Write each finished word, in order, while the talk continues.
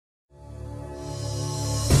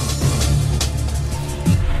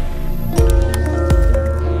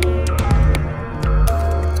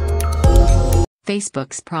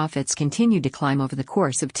Facebook's profits continued to climb over the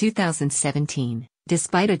course of 2017,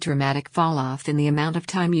 despite a dramatic fall-off in the amount of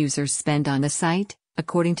time users spend on the site,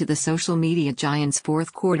 according to the social media giant's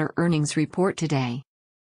fourth-quarter earnings report today.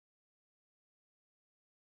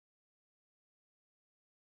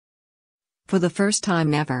 For the first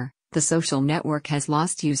time ever, the social network has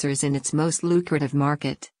lost users in its most lucrative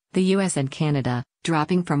market, the US and Canada,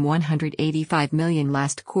 dropping from 185 million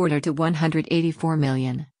last quarter to 184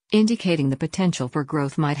 million, indicating the potential for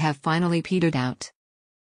growth might have finally petered out.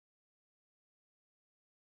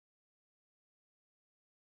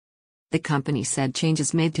 The company said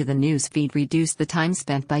changes made to the news feed reduced the time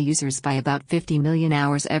spent by users by about 50 million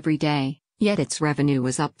hours every day, yet its revenue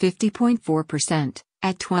was up 50.4%,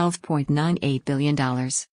 at $12.98 billion.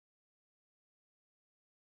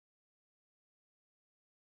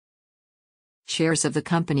 Shares of the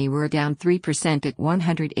company were down 3% at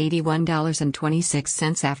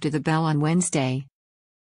 $181.26 after the bell on Wednesday.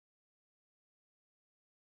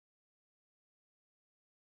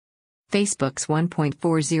 Facebook's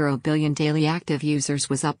 1.40 billion daily active users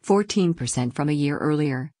was up 14% from a year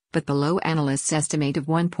earlier, but below analysts' estimate of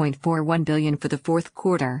 1.41 billion for the fourth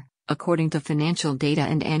quarter, according to financial data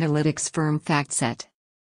and analytics firm FactSet.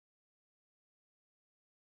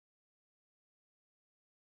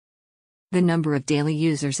 The number of daily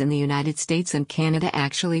users in the United States and Canada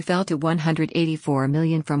actually fell to 184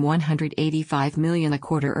 million from 185 million a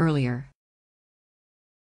quarter earlier.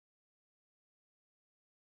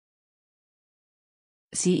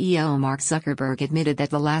 CEO Mark Zuckerberg admitted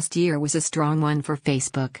that the last year was a strong one for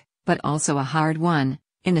Facebook, but also a hard one,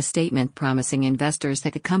 in a statement promising investors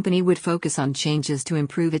that the company would focus on changes to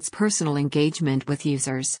improve its personal engagement with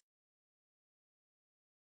users.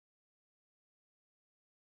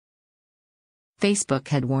 Facebook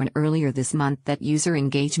had warned earlier this month that user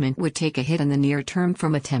engagement would take a hit in the near term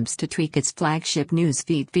from attempts to tweak its flagship news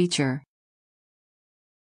feed feature.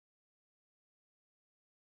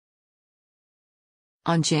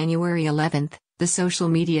 On January 11, the social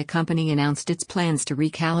media company announced its plans to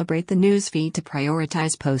recalibrate the news feed to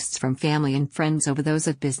prioritize posts from family and friends over those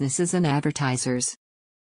of businesses and advertisers.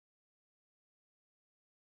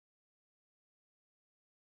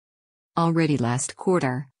 Already last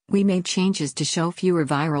quarter, we made changes to show fewer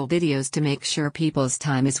viral videos to make sure people's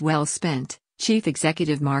time is well spent, Chief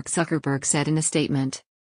Executive Mark Zuckerberg said in a statement.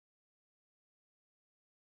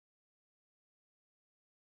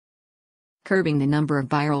 Curbing the number of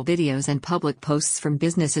viral videos and public posts from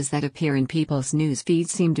businesses that appear in people's news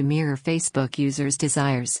feeds seemed to mirror Facebook users'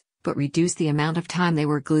 desires, but reduce the amount of time they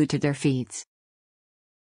were glued to their feeds.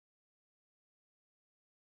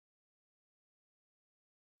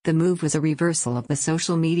 The move was a reversal of the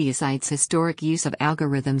social media site's historic use of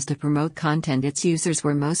algorithms to promote content its users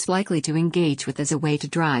were most likely to engage with as a way to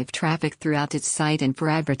drive traffic throughout its site and for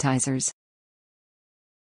advertisers.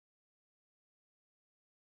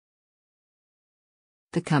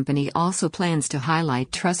 The company also plans to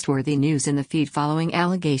highlight trustworthy news in the feed following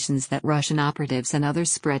allegations that Russian operatives and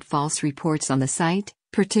others spread false reports on the site,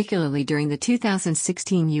 particularly during the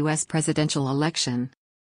 2016 U.S. presidential election.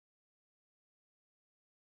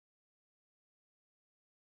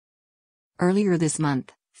 Earlier this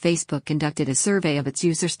month, Facebook conducted a survey of its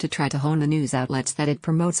users to try to hone the news outlets that it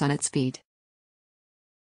promotes on its feed.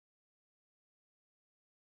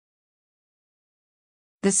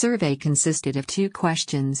 The survey consisted of 2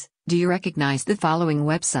 questions: do you recognize the following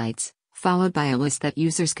websites, followed by a list that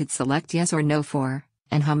users could select yes or no for,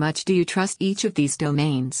 and how much do you trust each of these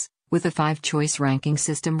domains, with a 5-choice ranking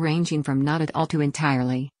system ranging from not at all to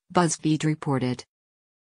entirely, BuzzFeed reported.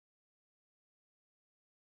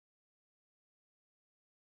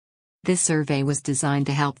 This survey was designed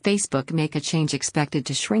to help Facebook make a change expected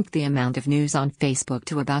to shrink the amount of news on Facebook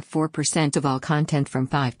to about 4% of all content from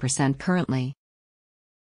 5% currently.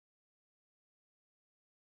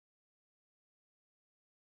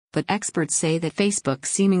 But experts say that Facebook's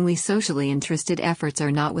seemingly socially interested efforts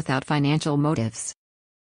are not without financial motives.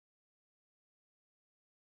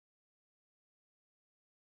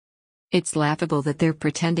 It's laughable that they're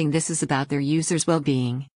pretending this is about their users'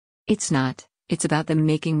 well-being. It's not. It's about them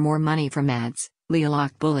making more money from ads,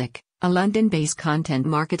 Leolak Bullock, a London-based content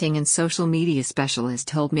marketing and social media specialist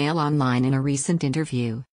told Mail Online in a recent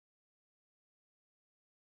interview.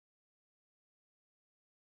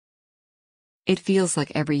 It feels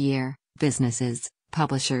like every year, businesses,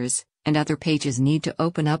 publishers, and other pages need to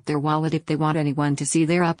open up their wallet if they want anyone to see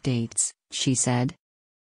their updates, she said.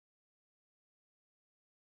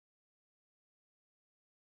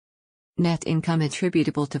 Net income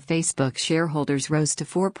attributable to Facebook shareholders rose to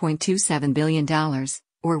 $4.27 billion,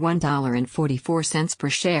 or $1.44 per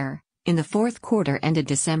share, in the fourth quarter ended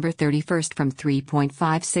December 31 from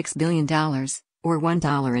 $3.56 billion, or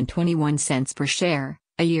 $1.21 per share,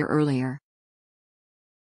 a year earlier.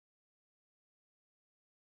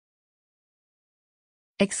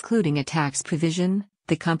 Excluding a tax provision,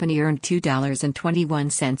 the company earned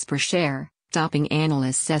 $2.21 per share, topping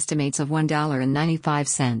analysts' estimates of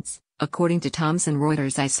 $1.95, according to Thomson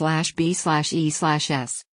Reuters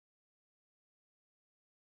I/B/E/S.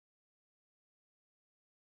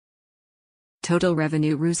 Total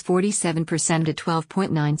revenue rose 47% to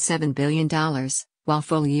 $12.97 billion, while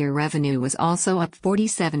full-year revenue was also up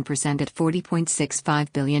 47% at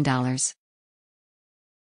 $40.65 billion.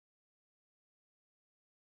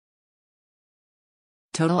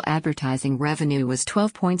 Total advertising revenue was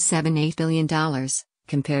 $12.78 billion,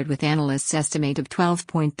 compared with analysts' estimate of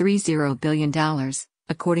 $12.30 billion,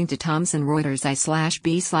 according to Thomson Reuters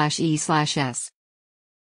I/B/E/S.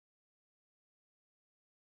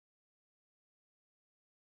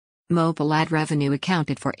 Mobile ad revenue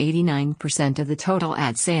accounted for 89% of the total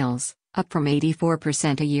ad sales, up from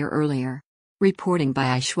 84% a year earlier. Reporting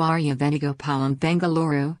by Aishwarya Venugopalan,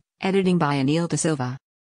 Bengaluru, editing by Anil De Silva.